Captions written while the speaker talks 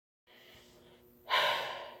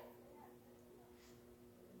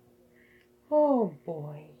Oh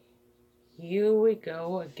boy, here we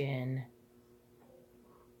go again.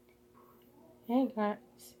 Hey guys,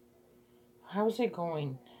 how's it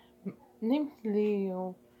going? Name's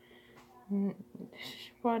Leo. This is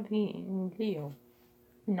probably Leo.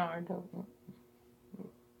 Nardo.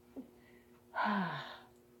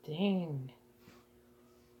 Dang.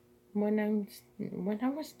 When I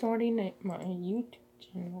was starting my YouTube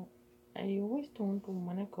channel, I always don't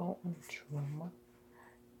want to go on drama.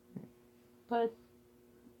 But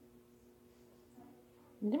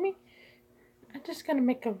I'm just gonna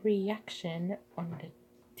make a reaction on the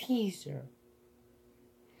teaser.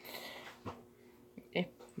 If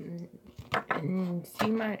and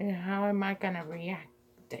see how am I gonna react?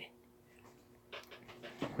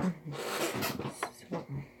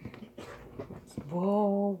 So,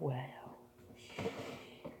 well,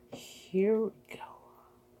 here we go.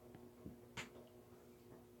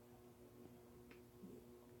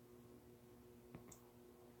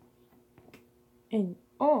 And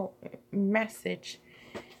message.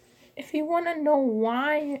 If you want to know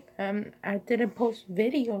why I didn't post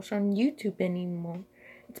videos on YouTube anymore,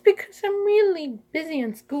 it's because I'm really busy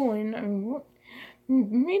in school and I'm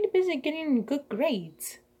really busy getting good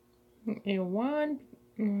grades. One,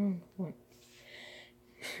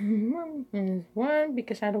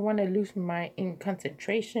 because I don't want to lose my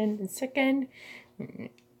concentration. And second,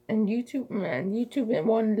 and YouTube it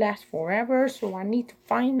won't last forever, so I need to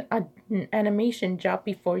find an animation job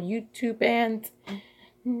before YouTube ends.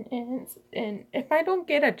 And if I don't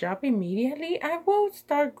get a job immediately, I will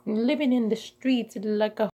start living in the streets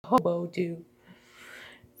like a hobo do.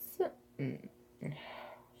 So,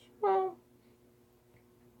 well,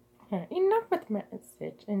 enough with my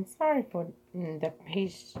message, and sorry for the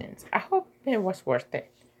patience. I hope it was worth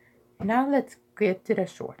it. Now let's get to the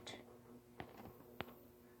short.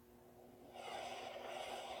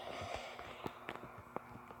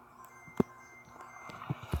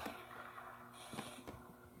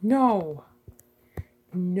 No.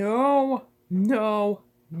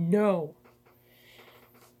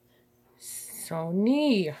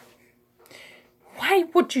 Sony, why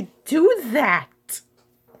would you do that?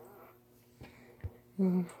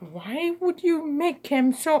 Why would you make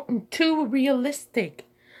him so too realistic?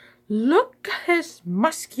 Look at his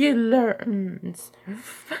muscular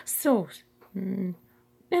so it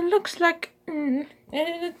looks like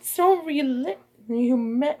it's so realistic.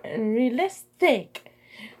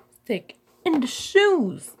 In the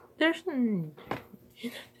shoes, it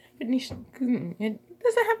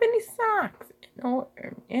doesn't have any socks.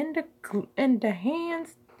 And the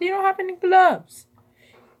hands, they don't have any gloves.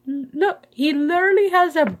 Look, he literally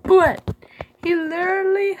has a butt. He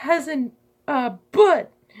literally has a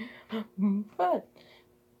butt. But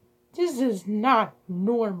this is not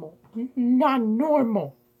normal. Not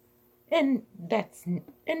normal. And that's in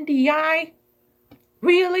the eye.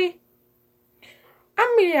 Really?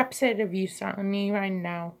 I'm really upset of you, Sony, right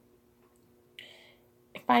now.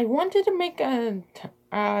 If I wanted to make a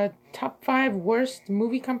top 5 worst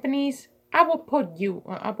movie companies, I will put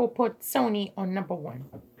Sony on number 1.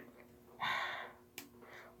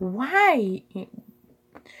 Why?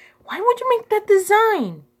 Why would you make that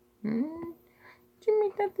design? Why'd you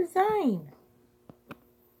make that design?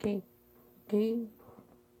 Okay.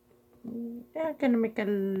 I'm gonna make a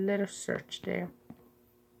little search there.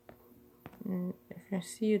 If I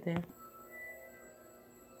see you there.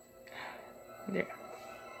 There.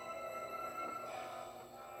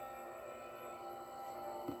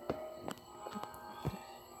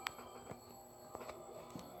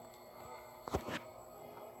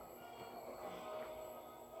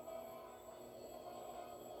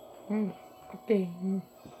 Okay.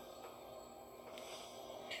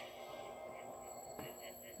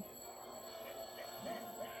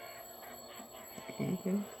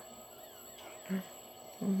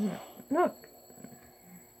 Look.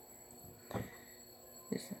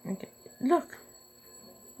 Okay. Look.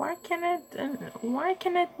 Why can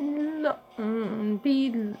it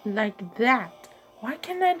be like that? Why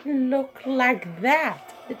can it look like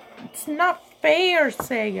that? It's not fair,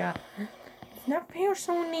 Sega. It's not fair,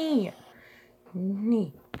 Sony.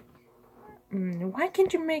 Why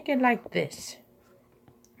can't you make it like this?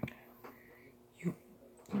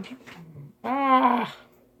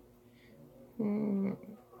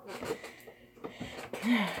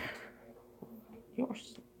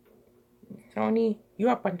 Sony,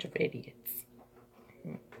 you're a bunch of idiots.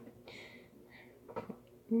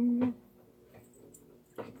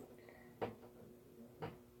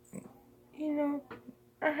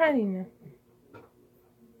 I had enough.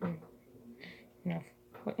 Enough.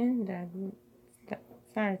 Put in that.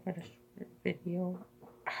 Sorry for the short video.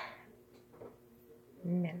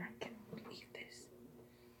 Man, I can't believe this.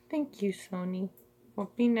 Thank you, Sony, for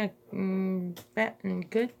being a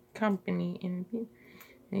good company and being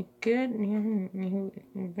a good new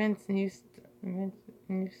invents new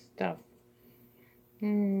stuff.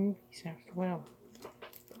 Well,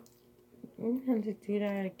 we have to do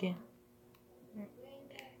that again.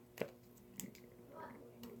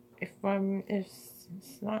 If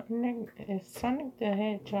Sonic the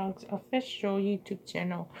Hedgehog's official YouTube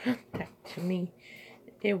channel back to me,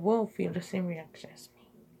 it will feel the same reaction as me.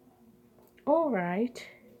 Alright.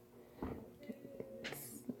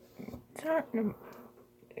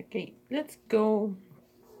 Okay, let's go.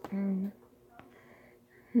 Okay.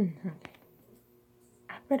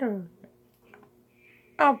 I better.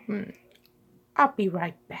 I'll be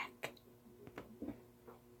right back.